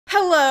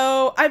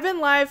Hello, I've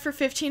been live for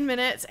 15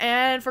 minutes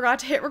and forgot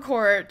to hit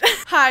record.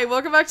 Hi,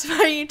 welcome back to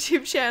my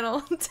YouTube channel.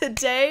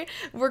 Today,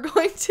 we're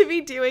going to be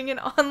doing an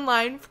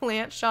online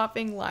plant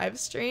shopping live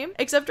stream,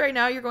 except right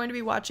now you're going to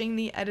be watching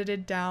the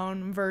edited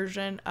down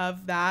version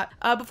of that.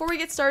 Before we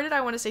get started, I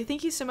want to say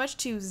thank you so much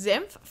to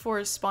Zimph for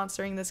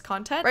sponsoring this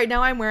content. Right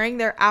now, I'm wearing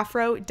their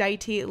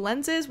Aphrodite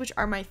lenses, which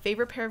are my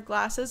favorite pair of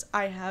glasses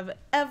I have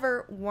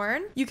ever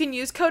worn. You can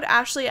use code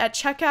Ashley at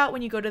checkout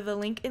when you go to the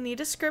link in the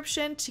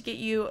description to get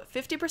you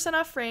 50%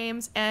 off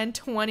frames and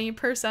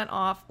 20%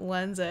 off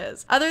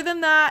lenses. Other than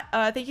that,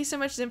 thank you so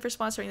much, Zim, for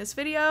sponsoring this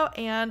video,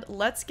 and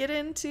let's get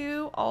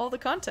into all the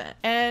content.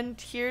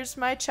 And here's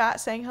my chat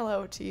saying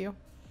hello to you.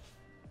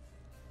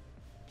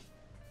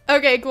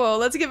 Okay, cool.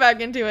 Let's get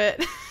back into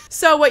it.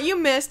 So what you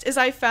missed is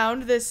I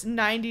found this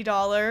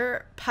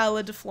 $90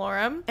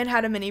 pallidiflorum and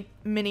had a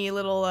mini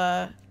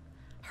little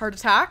heart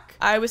attack.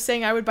 I was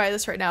saying I would buy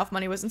this right now if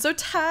money wasn't so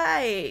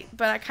tight,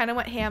 but I kind of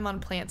went ham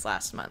on plants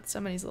last month, so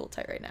money's a little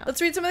tight right now.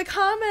 Let's read some of the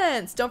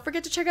comments. Don't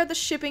forget to check out the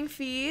shipping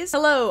fees.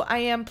 Hello, I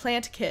am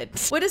Plant Kid.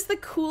 What is the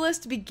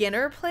coolest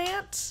beginner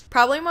plant?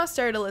 Probably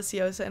Monstera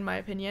deliciosa in my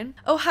opinion.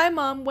 Oh, hi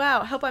mom.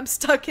 Wow, help I'm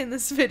stuck in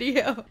this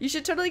video. You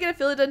should totally get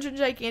a Philodendron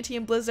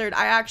giganteum blizzard.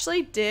 I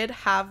actually did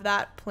have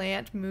that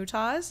plant,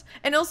 Mutaz,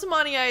 and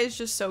Ilsamania is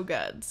just so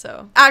good,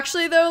 so.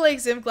 Actually though,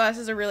 like Zim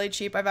glasses are really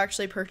cheap. I've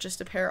actually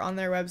purchased a pair on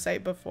their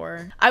website before.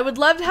 I would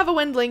love to have a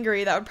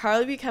Wendlingery. That would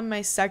probably become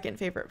my second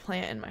favorite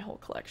plant in my whole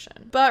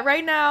collection. But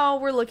right now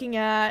we're looking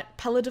at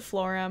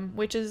pallidiflorum,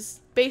 which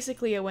is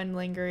basically a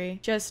Wendlingery,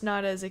 just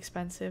not as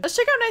expensive. Let's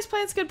check out Nice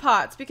Plants Good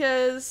Pots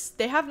because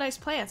they have nice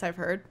plants, I've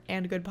heard,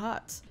 and good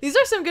pots. These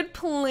are some good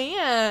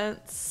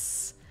plants.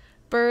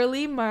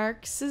 Burley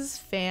Marx's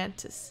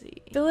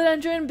Fantasy.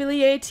 Philodendron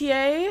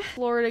biliaceae,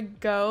 Florida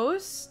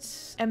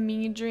Ghost,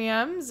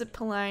 Amedrium,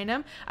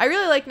 Zippolinum. I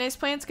really like Nice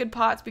Plants Good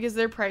Pots because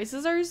their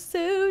prices are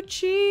so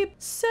cheap.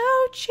 So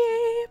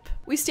cheap.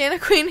 We stand a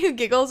queen who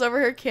giggles over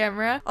her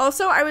camera.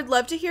 Also, I would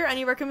love to hear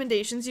any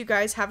recommendations you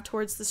guys have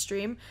towards the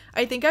stream.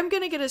 I think I'm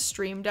gonna get a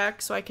stream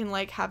deck so I can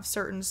like have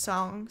certain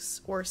songs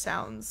or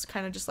sounds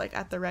kind of just like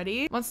at the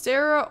ready.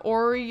 Monstera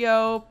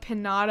Oreo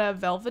Pinnata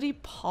Velvety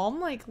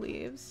Palm-like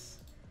leaves.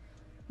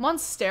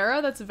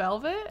 Monstera, that's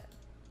velvet?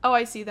 Oh,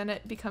 I see, then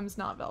it becomes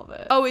not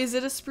velvet. Oh, is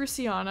it a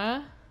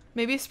Spruciana?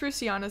 Maybe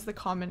Spruciana is the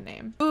common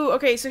name. Ooh,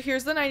 okay, so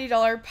here's the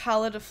 $90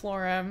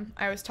 pallidiflorum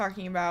I was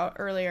talking about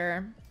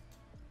earlier.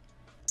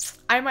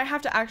 I might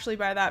have to actually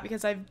buy that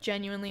because I've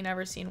genuinely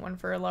never seen one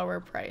for a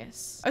lower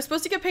price. I was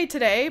supposed to get paid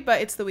today,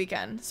 but it's the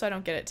weekend, so I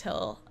don't get it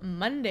till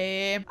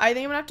Monday. I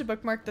think I'm gonna have to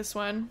bookmark this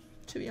one,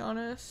 to be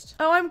honest.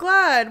 Oh, I'm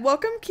glad.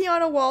 Welcome,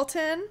 Kiana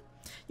Walton.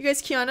 You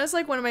guys, Kiana's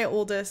like one of my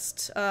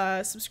oldest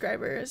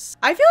subscribers.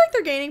 I feel like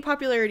they're gaining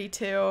popularity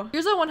too.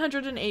 Here's a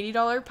 $180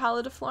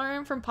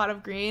 pallidiflorum from Pot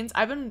of Greens.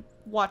 I've been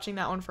watching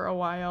that one for a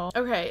while.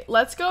 Okay,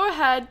 let's go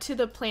ahead to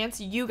the plants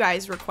you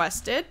guys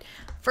requested.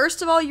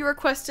 First of all, you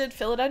requested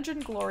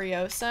Philodendron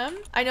gloriosum.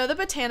 I know the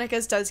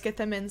Botanicas does get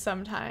them in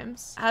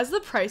sometimes. Has the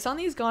price on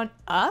these gone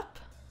up?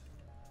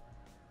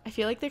 I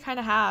feel like they kind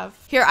of have.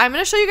 Here, I'm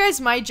gonna show you guys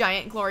my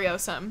giant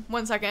gloriosum.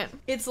 One second.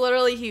 It's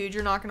literally huge.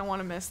 You're not gonna want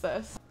to miss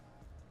this.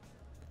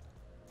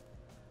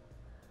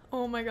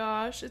 Oh my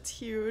gosh, it's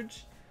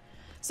huge.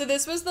 So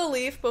this was the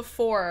leaf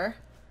before,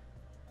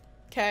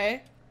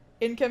 okay,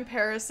 in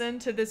comparison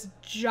to this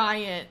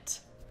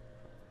giant.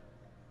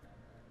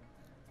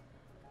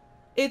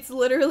 It's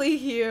literally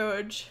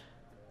huge.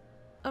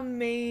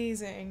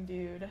 Amazing,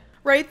 dude.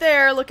 Right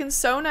there, looking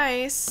so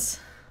nice.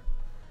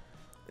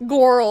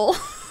 Goral.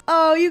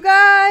 Oh, you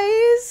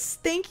guys,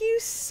 thank you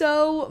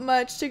so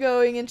much to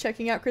going and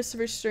checking out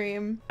Christopher's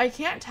stream. I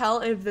can't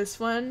tell if this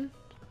one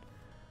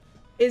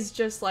is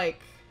just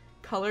like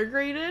color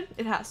graded.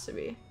 It has to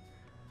be.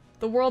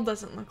 The world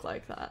doesn't look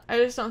like that. I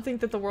just don't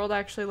think that the world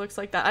actually looks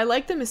like that. I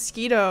like the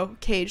mosquito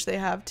cage they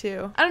have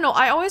too. I don't know.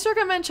 I always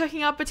recommend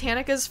checking out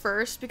Botanicas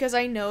first because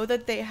I know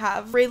that they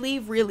have really,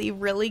 really,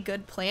 really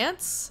good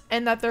plants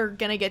and that they're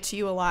gonna get to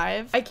you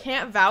alive. I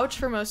can't vouch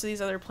for most of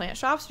these other plant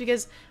shops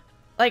because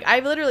like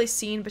I've literally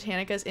seen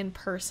Botanicas in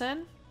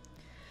person.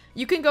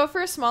 You can go for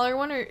a smaller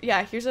one or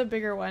yeah, here's a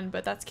bigger one,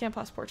 but that's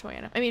Campos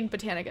Portoiana. I mean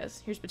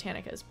Botanicas. Here's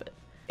Botanicas, but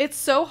it's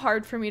so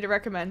hard for me to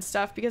recommend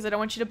stuff because I don't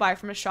want you to buy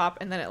from a shop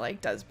and then it like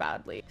does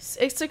badly.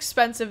 It's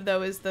expensive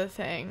though is the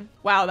thing.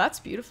 Wow, that's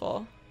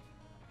beautiful.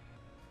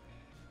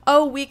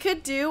 Oh, we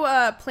could do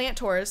plant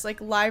tours, like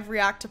live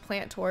react to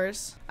plant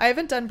tours. I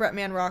haven't done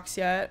Bretman Rocks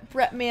yet.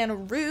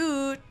 Bretman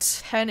Root,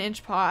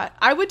 10-inch pot.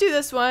 I would do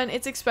this one.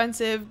 It's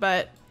expensive,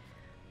 but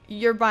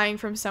you're buying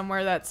from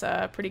somewhere that's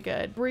pretty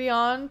good.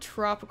 Brion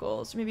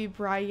Tropicals, maybe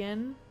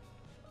Brian.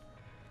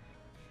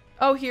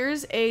 Oh,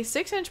 here's a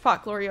 6-inch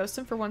pot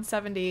gloriosum for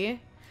 $170.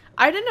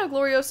 I didn't know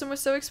gloriosum was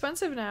so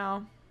expensive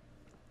now.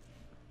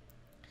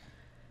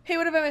 Hey,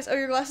 what have I missed? Oh,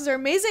 your glasses are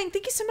amazing.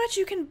 Thank you so much.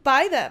 You can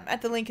buy them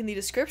at the link in the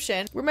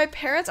description. Were my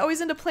parents always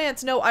into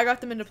plants? No, I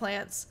got them into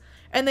plants.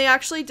 And they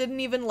actually didn't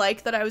even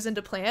like that I was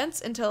into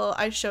plants until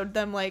I showed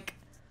them like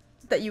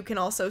that you can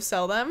also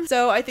sell them.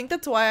 So I think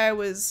that's why I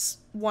was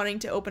wanting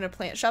to open a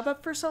plant shop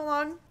up for so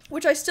long,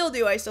 which I still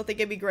do. I still think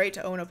it'd be great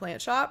to own a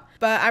plant shop,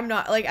 but I'm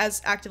not like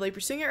as actively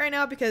pursuing it right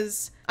now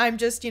because I'm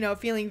just, you know,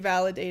 feeling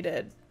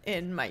validated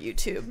in my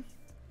YouTube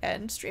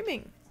and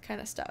streaming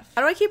kind of stuff.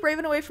 How do I keep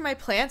Raven away from my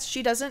plants?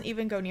 She doesn't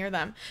even go near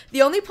them.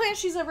 The only plant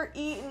she's ever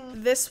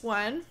eaten, this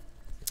one.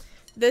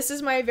 This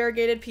is my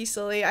variegated peace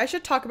lily. I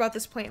should talk about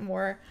this plant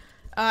more.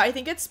 I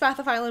think it's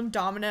Spathiphyllum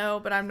domino,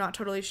 but I'm not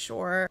totally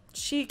sure.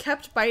 She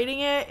kept biting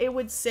it. It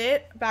would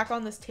sit back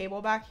on this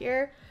table back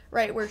here,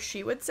 right where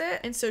she would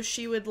sit, and so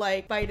she would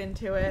like bite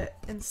into it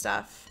and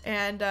stuff,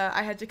 and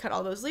I had to cut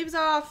all those leaves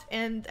off,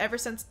 and ever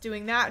since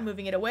doing that and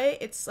moving it away,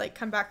 it's like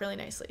come back really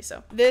nicely.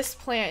 So this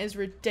plant is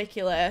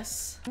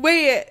ridiculous.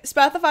 Wait,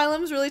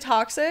 Spathiphyllum's really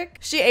toxic?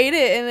 She ate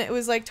it and it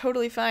was like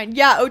totally fine.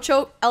 Yeah,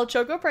 El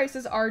Choco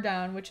prices are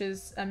down, which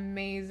is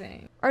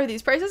amazing. Are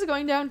these prices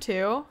going down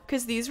too?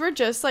 Because these were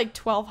just like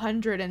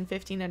 $1,200 and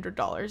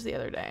 $1,500 the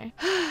other day.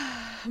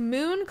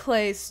 Moon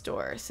Clay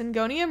Store,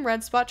 Syngonium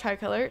Red Spot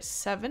Tricolor,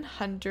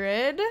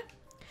 $700.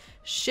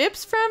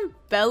 Ships from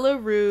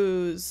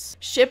Belarus.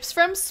 Ships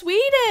from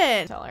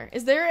Sweden. Seller.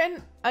 Is there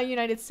a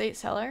United States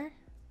seller?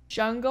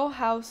 Jungle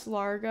House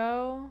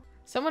Largo.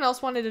 Someone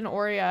else wanted an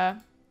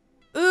Aurea.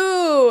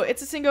 Ooh,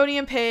 it's a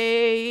Syngonium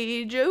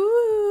page.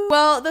 Ooh.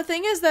 Well, the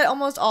thing is that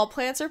almost all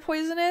plants are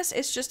poisonous.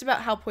 It's just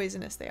about how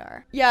poisonous they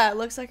are. Yeah, it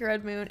looks like a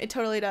red moon. It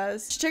totally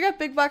does. Check out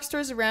big box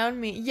stores around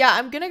me. Yeah,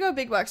 I'm gonna go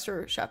big box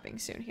store shopping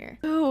soon here.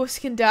 Ooh,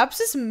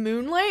 Scindapsus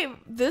Moonlight.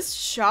 This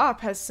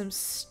shop has some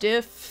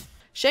stiff.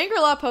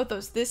 Shangri-La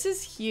pothos. This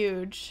is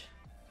huge.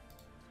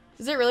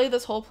 Is it really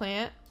this whole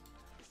plant?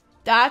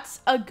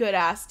 That's a good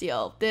ass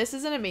deal. This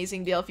is an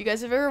amazing deal. If you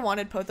guys have ever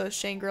wanted pothos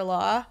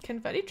Shangri-La.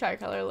 Confetti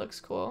tricolor looks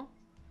cool.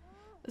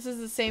 This is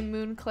the same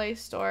Moon Clay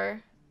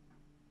store.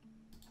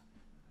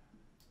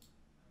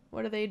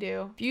 What do they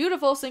do?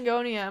 Beautiful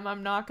Syngonium.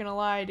 I'm not gonna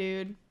lie,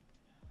 dude.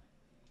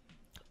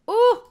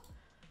 Ooh!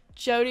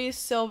 Jody's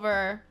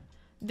Silver.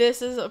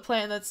 This is a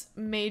plant that's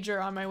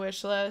major on my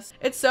wish list.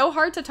 It's so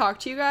hard to talk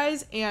to you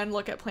guys and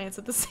look at plants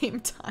at the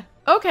same time.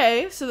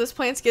 Okay, so this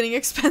plant's getting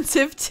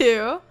expensive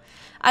too.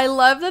 I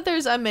love that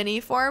there's a mini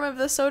form of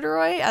the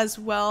Soderoy as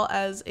well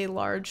as a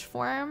large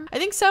form. I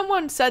think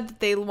someone said that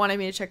they wanted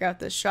me to check out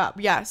this shop.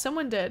 Yeah,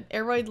 someone did.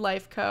 Aroid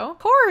Life Co.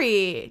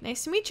 Corey!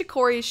 Nice to meet you,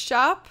 Corey's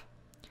shop.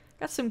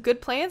 Got some good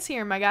plants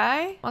here, my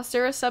guy.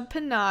 Monstera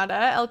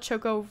subpinnata, El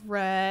Choco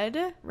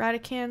Red,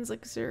 Radicans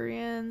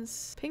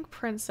Luxurians, Pink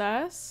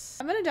Princess.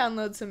 I'm gonna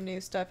download some new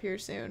stuff here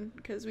soon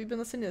because we've been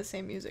listening to the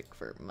same music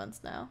for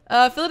months now.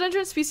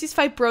 Philodendron species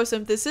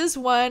fibrosum. This is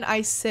one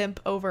I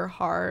simp over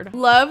hard.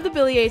 Love the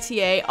Billy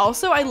ATA.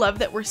 Also, I love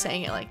that we're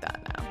saying it like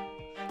that now.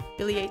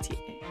 Billy ATA.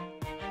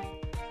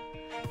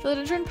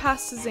 Philodendron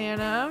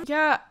pastizana.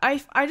 Yeah, I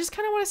just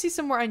kind of want to see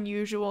some more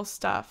unusual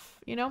stuff,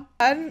 you know?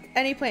 And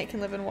any plant can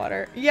live in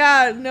water.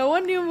 Yeah, no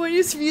one knew when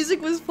his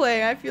music was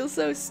playing. I feel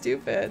so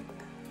stupid.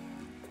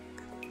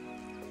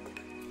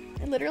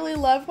 I literally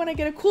love when I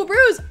get a cool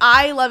bruise.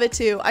 I love it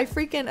too. I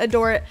freaking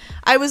adore it.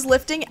 I was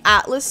lifting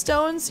Atlas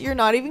stones. You're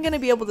not even going to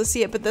be able to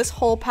see it, but this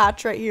whole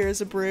patch right here is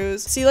a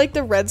bruise. See like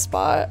the red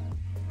spot?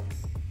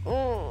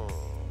 Oh.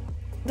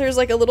 There's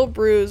like a little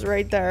bruise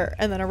right there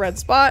and then a red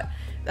spot.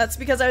 That's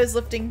because I was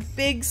lifting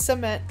big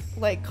cement,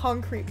 like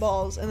concrete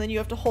balls, and then you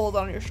have to hold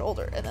on your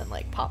shoulder and then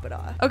like pop it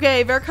off.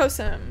 Okay,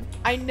 Varicosum.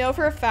 I know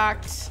for a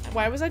fact,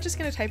 why was I just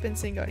gonna type in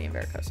Syngonium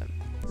Varicosum?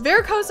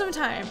 Varicosum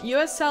time,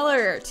 US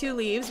seller, 2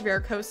 leaves,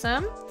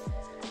 Varicosum.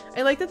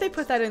 I like that they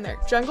put that in there.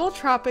 Jungle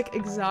Tropic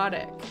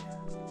Exotic.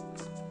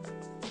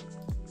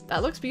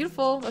 That looks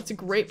beautiful. That's a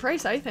great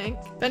price, I think.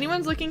 If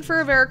anyone's looking for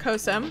a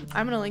Varicosum,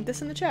 I'm gonna link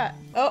this in the chat.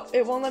 Oh,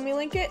 it won't let me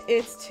link it.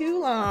 It's too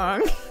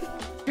long.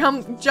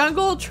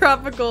 Jungle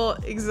Tropical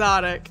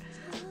Exotic.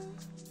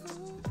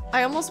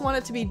 I almost want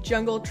it to be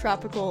Jungle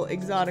Tropical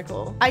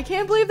Exotical. I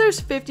can't believe there's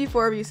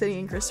 54 of you sitting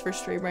in Christopher's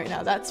stream right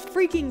now. That's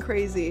freaking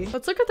crazy.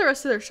 Let's look at the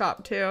rest of their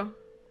shop too.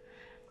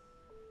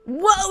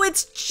 Whoa,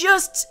 it's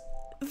just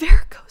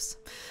Varicosum.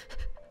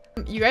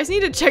 You guys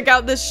need to check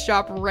out this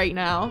shop right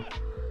now.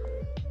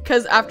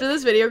 Because after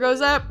this video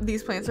goes up,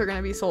 these plants are going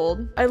to be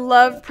sold. I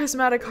love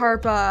Prismatic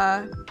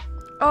Harpa.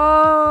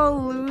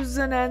 Oh,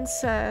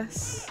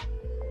 Luzonensis.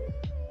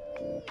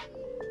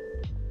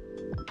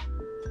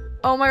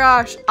 Oh my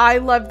gosh, I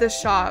love this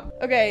shop.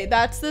 Okay,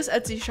 that's this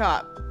Etsy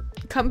shop.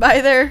 Come by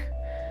there.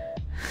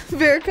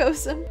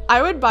 Varicosum.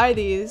 I would buy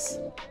these.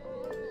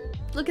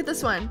 Look at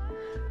this one.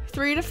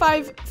 3 to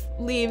 5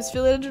 leaves,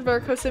 Philodendron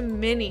Varicosum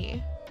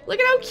Mini. Look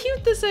at how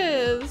cute this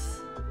is.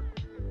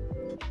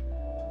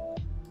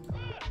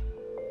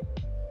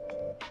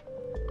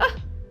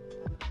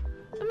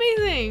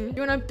 Amazing.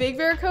 You want a big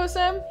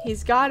Varicosum?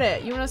 He's got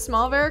it. You want a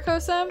small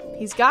Varicosum?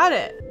 He's got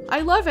it.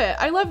 I love it.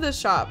 I love this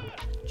shop.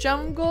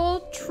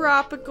 Jungle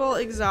Tropical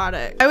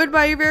Exotic. I would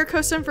buy your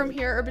Varicosum from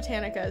here or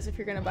Botanica's if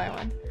you're gonna buy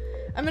one.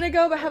 I'm gonna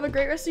go, but have a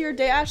great rest of your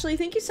day, Ashley.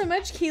 Thank you so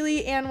much,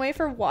 Keely and Wei,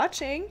 for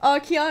watching.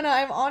 Kiana,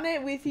 I'm on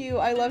it with you.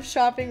 I love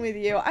shopping with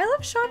you. I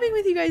love shopping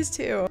with you guys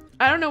too.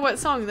 I don't know what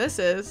song this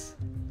is.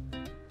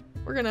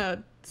 We're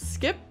gonna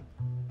skip.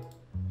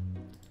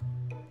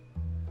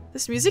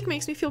 This music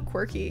makes me feel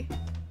quirky.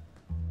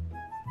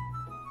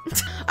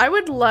 I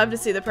would love to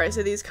see the price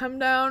of these come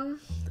down.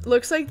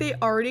 Looks like they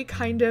already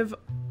kind of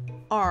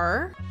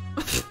are.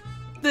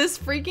 This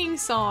freaking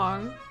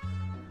song.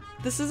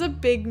 This is a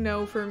big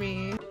no for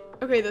me.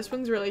 Okay, this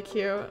one's really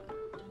cute.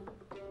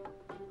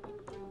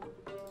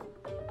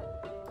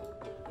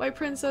 White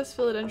Princess,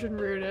 Philodendron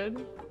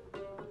Rooted.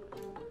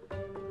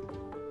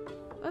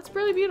 That's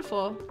really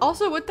beautiful.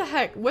 Also, what the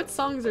heck? What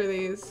songs are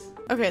these?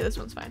 Okay, this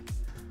one's fine.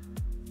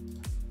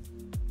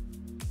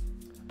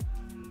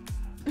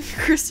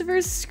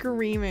 Christopher's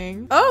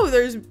screaming. Oh,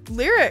 there's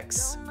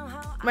lyrics.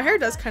 My hair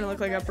does kind of look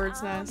like a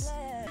bird's nest.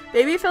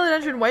 Baby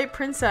Philodendron White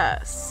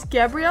Princess.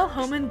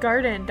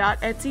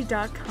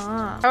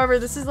 GabrielleHomengarden.etsy.com. However,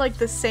 this is like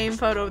the same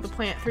photo of the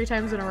plant 3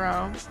 times in a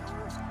row.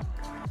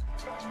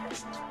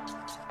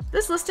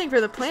 This listing for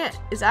the plant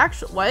is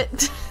actually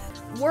what?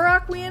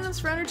 Warrock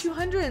Wianums for under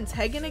 200s.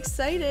 Hagen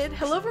excited.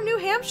 Hello from New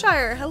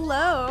Hampshire.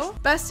 Hello.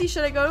 Bestie,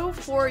 should I go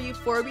for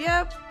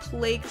Euphorbia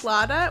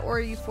placata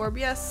or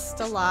Euphorbia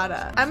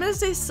stellata? I'm gonna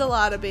say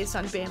stellata based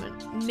on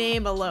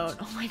name alone.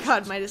 Oh my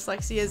god, my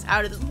dyslexia is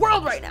out of this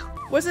world right now.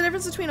 What's the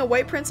difference between a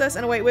white princess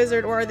and a white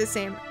wizard, or are they the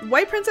same?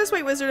 White princess,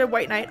 white wizard, and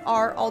white knight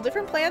are all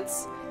different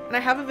plants, and I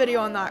have a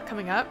video on that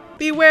coming up.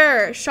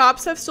 Beware,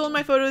 shops have stolen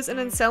my photos and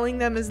then selling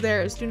them as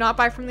theirs. Do not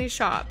buy from these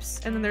shops.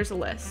 And then there's a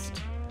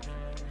list.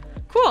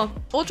 Cool.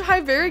 Ultra high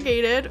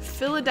variegated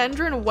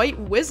Philodendron White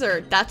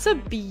Wizard. That's a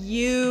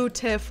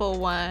beautiful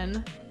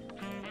one.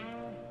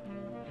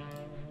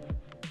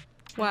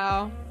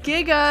 Wow.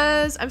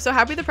 Gigas. I'm so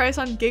happy the price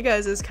on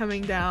Gigas is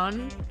coming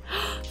down.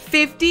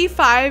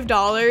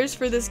 $55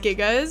 for this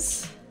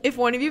Gigas. If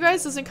one of you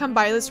guys doesn't come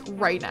buy this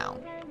right now.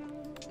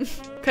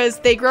 Because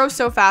they grow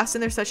so fast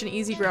and they're such an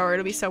easy grower,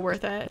 it'll be so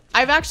worth it.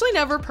 I've actually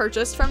never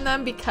purchased from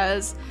them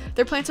because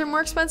their plants are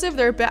more expensive.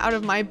 They're a bit out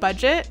of my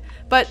budget,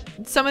 but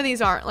some of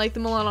these aren't, like the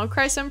Milano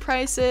Chrysum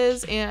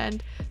prices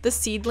and the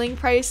seedling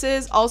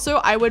prices. Also,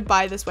 I would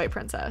buy this White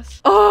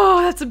Princess.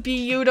 Oh, that's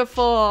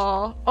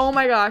beautiful. Oh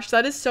my gosh,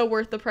 that is so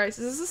worth the price.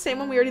 Is this the same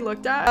one we already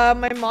looked at?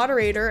 My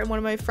moderator and one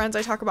of my friends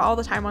I talk about all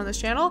the time on this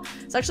channel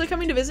is actually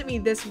coming to visit me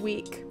this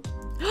week.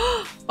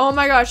 Oh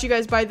my gosh, you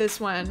guys, buy this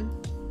one.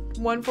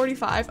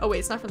 $145. Oh wait,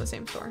 it's not from the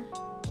same store.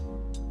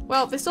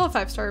 Well, they still have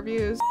 5-star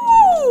reviews.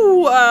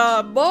 Ooh,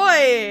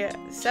 boy,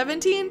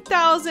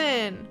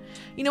 17,000.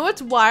 You know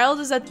what's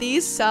wild is that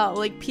these sell,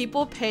 like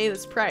people pay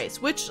this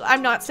price, which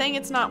I'm not saying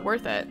it's not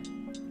worth it.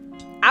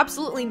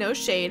 Absolutely no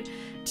shade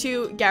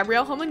to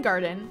Gabrielle Home and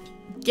Garden.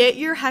 Get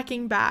your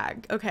hecking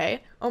bag,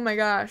 okay? Oh my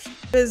gosh,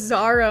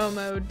 bizarro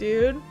mode,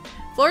 dude.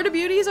 Florida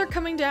Beauties are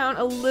coming down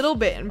a little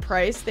bit in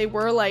price. They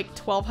were like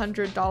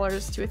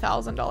 $1,200 to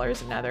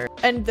 $1,000 another.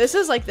 And this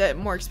is like the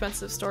more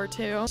expensive store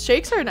too.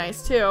 Shakes are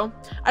nice too.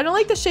 I don't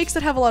like the shakes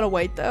that have a lot of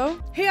white though.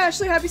 Hey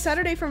Ashley, happy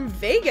Saturday from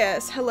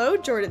Vegas. Hello,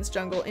 Jordan's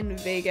Jungle in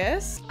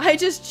Vegas. I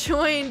just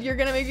joined. You're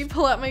gonna make me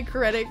pull out my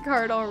credit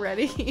card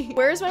already.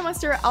 Where's my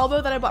Monstera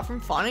Albo that I bought from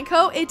Fawn &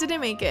 Co? It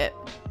didn't make it.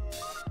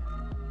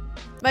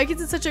 My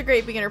kid's such a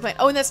great beginner plant.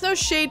 Oh, and that's no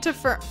shade to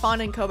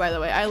Fawn & Co, by the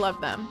way. I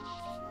love them.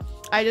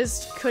 I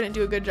just couldn't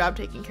do a good job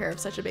taking care of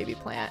such a baby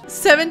plant.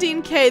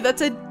 17K,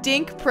 that's a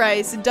dink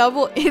price.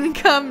 Double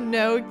income,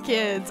 no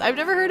kids. I've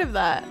never heard of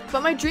that.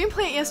 But my dream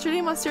plant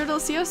yesterday, Monstera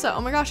Deliciosa.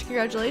 Oh my gosh,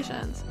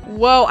 congratulations.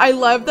 Whoa, I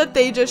love that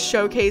they just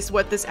showcase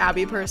what this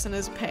Abby person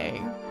is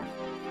paying.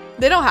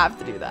 They don't have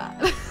to do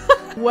that.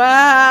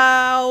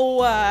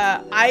 Wow.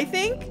 I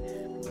think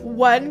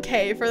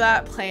 1K for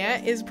that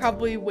plant is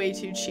probably way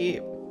too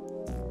cheap,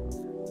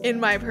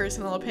 in my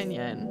personal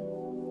opinion.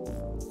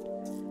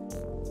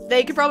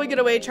 They could probably get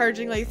away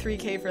charging like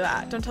 3K for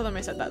that. Don't tell them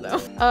I said that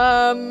though.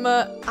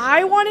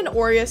 I want an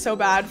Aurea so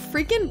bad.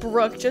 Freaking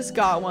Brooke just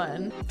got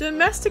one.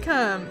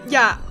 Domesticum.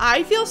 Yeah,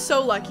 I feel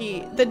so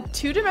lucky. The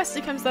 2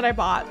 Domesticums that I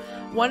bought,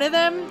 one of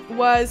them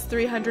was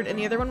 $300 and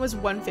the other one was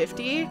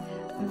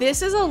 $150.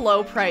 This is a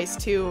low price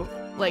too,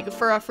 like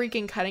for a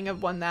freaking cutting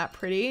of one that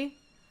pretty.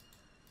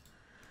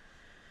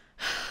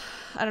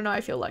 I don't know,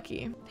 I feel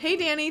lucky. Hey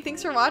Danny,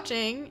 thanks for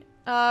watching.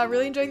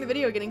 Really enjoying the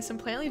video, getting some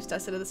plant leaves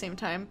dusted at the same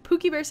time.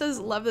 Pookie Bear says,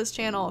 love this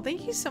channel.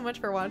 Thank you so much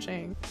for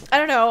watching. I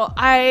don't know,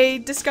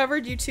 I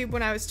discovered YouTube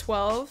when I was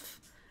 12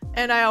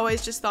 and I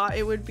always just thought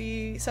it would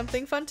be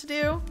something fun to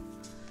do.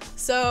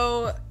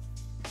 So,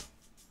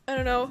 I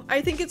don't know.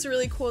 I think it's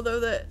really cool though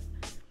that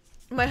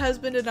my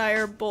husband and I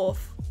are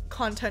both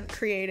content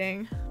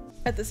creating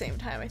at the same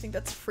time. I think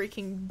that's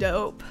freaking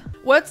dope.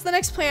 What's the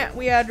next plant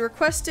we had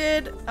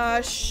requested?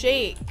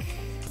 Shake.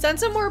 Send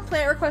some more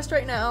plant requests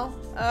right now.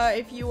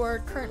 If you are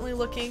currently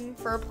looking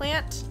for a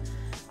plant,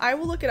 I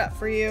will look it up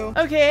for you.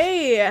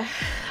 Okay,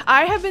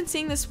 I have been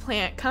seeing this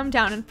plant come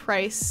down in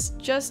price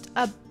just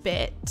a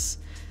bit.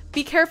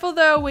 Be careful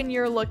though when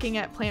you're looking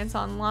at plants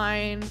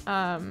online.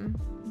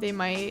 They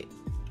might,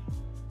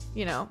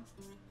 you know,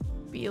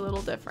 be a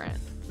little different.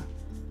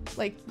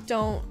 Like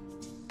don't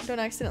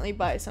accidentally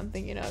buy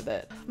something, you know,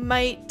 that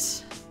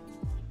might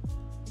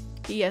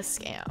be a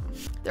scam.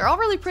 They're all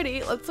really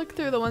pretty. Let's look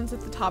through the ones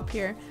at the top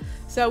here.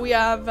 So we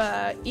have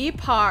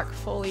epoch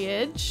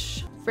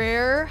foliage.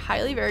 Rare,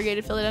 highly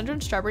variegated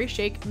philodendron strawberry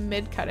shake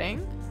mid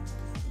cutting.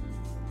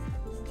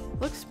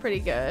 Looks pretty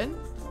good.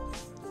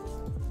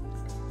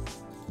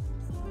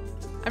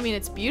 I mean,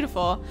 it's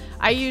beautiful.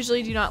 I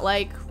usually do not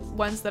like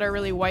ones that are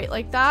really white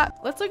like that.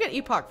 Let's look at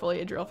epoch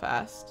foliage real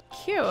fast.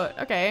 Cute.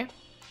 Okay.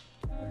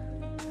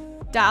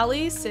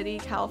 Daly City,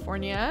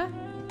 California.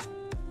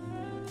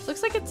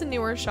 Looks like it's a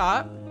newer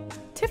shop.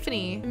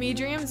 Tiffany.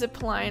 Medrium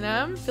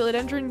ziplinum.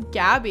 Philodendron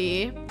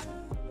Gabby.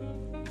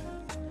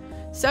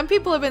 Some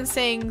people have been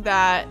saying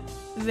that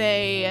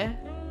they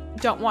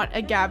don't want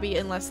a Gabby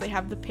unless they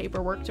have the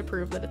paperwork to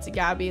prove that it's a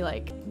Gabby,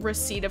 like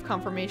receipt of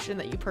confirmation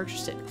that you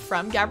purchased it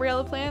from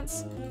Gabriella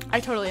Plants. I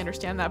totally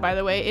understand that, by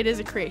the way. It is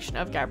a creation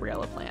of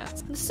Gabriella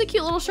Plants. This is a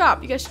cute little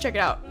shop. You guys should check it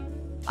out.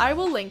 I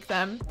will link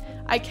them.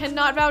 I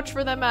cannot vouch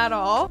for them at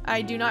all.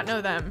 I do not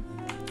know them,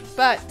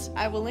 but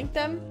I will link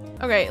them.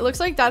 Okay, it looks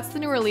like that's the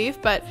newer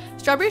leaf, but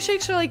strawberry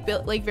shakes are like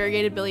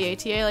variegated Billy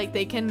ATA. Like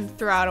they can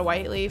throw out a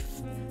white leaf,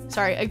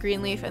 sorry, a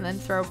green leaf, and then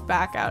throw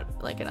back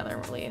out like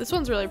another leaf. This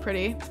one's really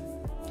pretty.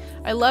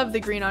 I love the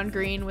green on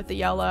green with the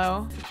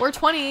yellow.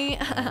 420,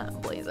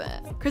 blaze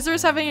it.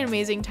 Christopher's having an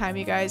amazing time,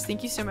 you guys.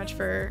 Thank you so much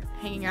for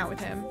hanging out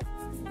with him.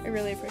 I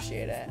really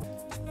appreciate it.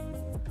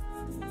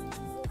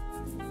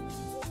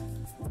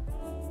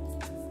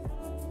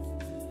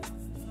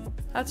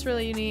 That's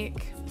really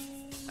unique.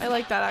 I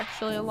like that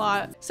actually a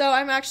lot. So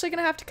I'm actually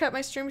gonna have to cut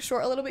my stream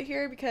short a little bit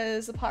here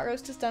because the pot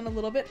roast is done a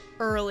little bit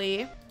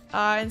early.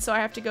 And so I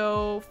have to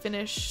go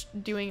finish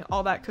doing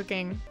all that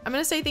cooking. I'm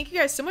gonna say thank you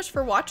guys so much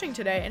for watching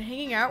today and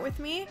hanging out with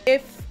me.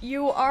 If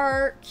you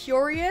are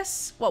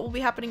curious what will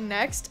be happening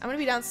next, I'm gonna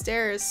be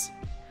downstairs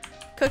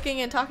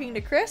cooking and talking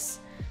to Chris.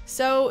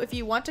 So if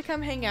you want to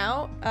come hang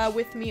out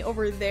with me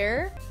over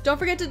there, don't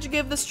forget to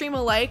give the stream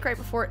a like right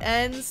before it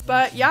ends.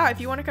 But yeah, if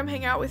you want to come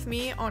hang out with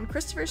me on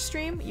Christopher's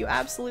stream, you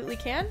absolutely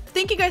can.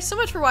 Thank you guys so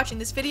much for watching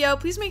this video.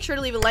 Please make sure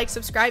to leave a like,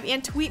 subscribe,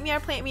 and tweet me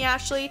at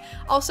PlantMeAshley.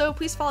 Also,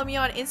 please follow me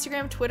on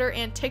Instagram, Twitter,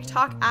 and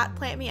TikTok at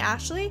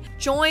PlantMeAshley.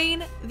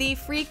 Join the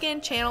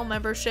freaking channel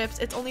memberships.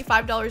 It's only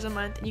 $5 a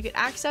month, and you get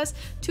access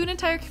to an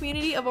entire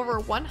community of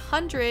over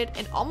 100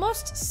 and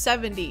almost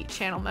 70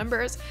 channel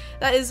members.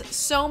 That is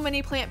so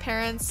many plant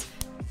parents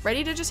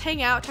ready to just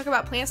hang out, talk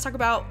about plants, talk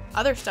about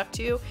other stuff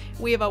too.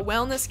 We have a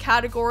wellness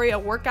category, a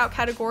workout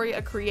category,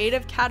 a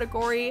creative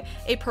category,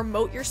 a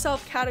promote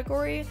yourself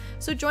category.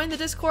 So join the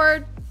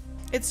Discord.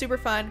 It's super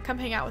fun. Come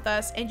hang out with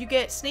us, and you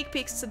get sneak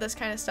peeks to this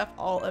kind of stuff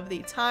all of the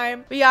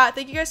time. But yeah,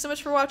 thank you guys so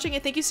much for watching,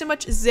 and thank you so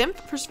much Zimp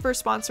for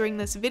sponsoring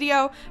this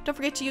video. Don't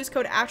forget to use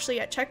code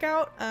Ashley at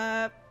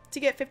checkout to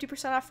get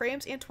 50% off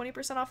frames and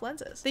 20% off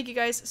lenses. Thank you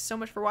guys so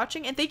much for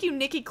watching, and thank you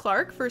Nikki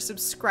Clark for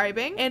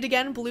subscribing, and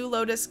again Blue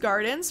Lotus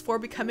Gardens for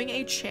becoming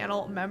a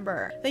channel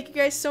member. Thank you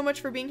guys so much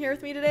for being here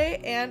with me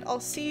today, and I'll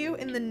see you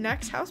in the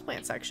next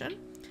houseplant section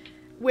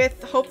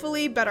with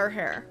hopefully better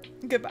hair.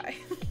 Goodbye.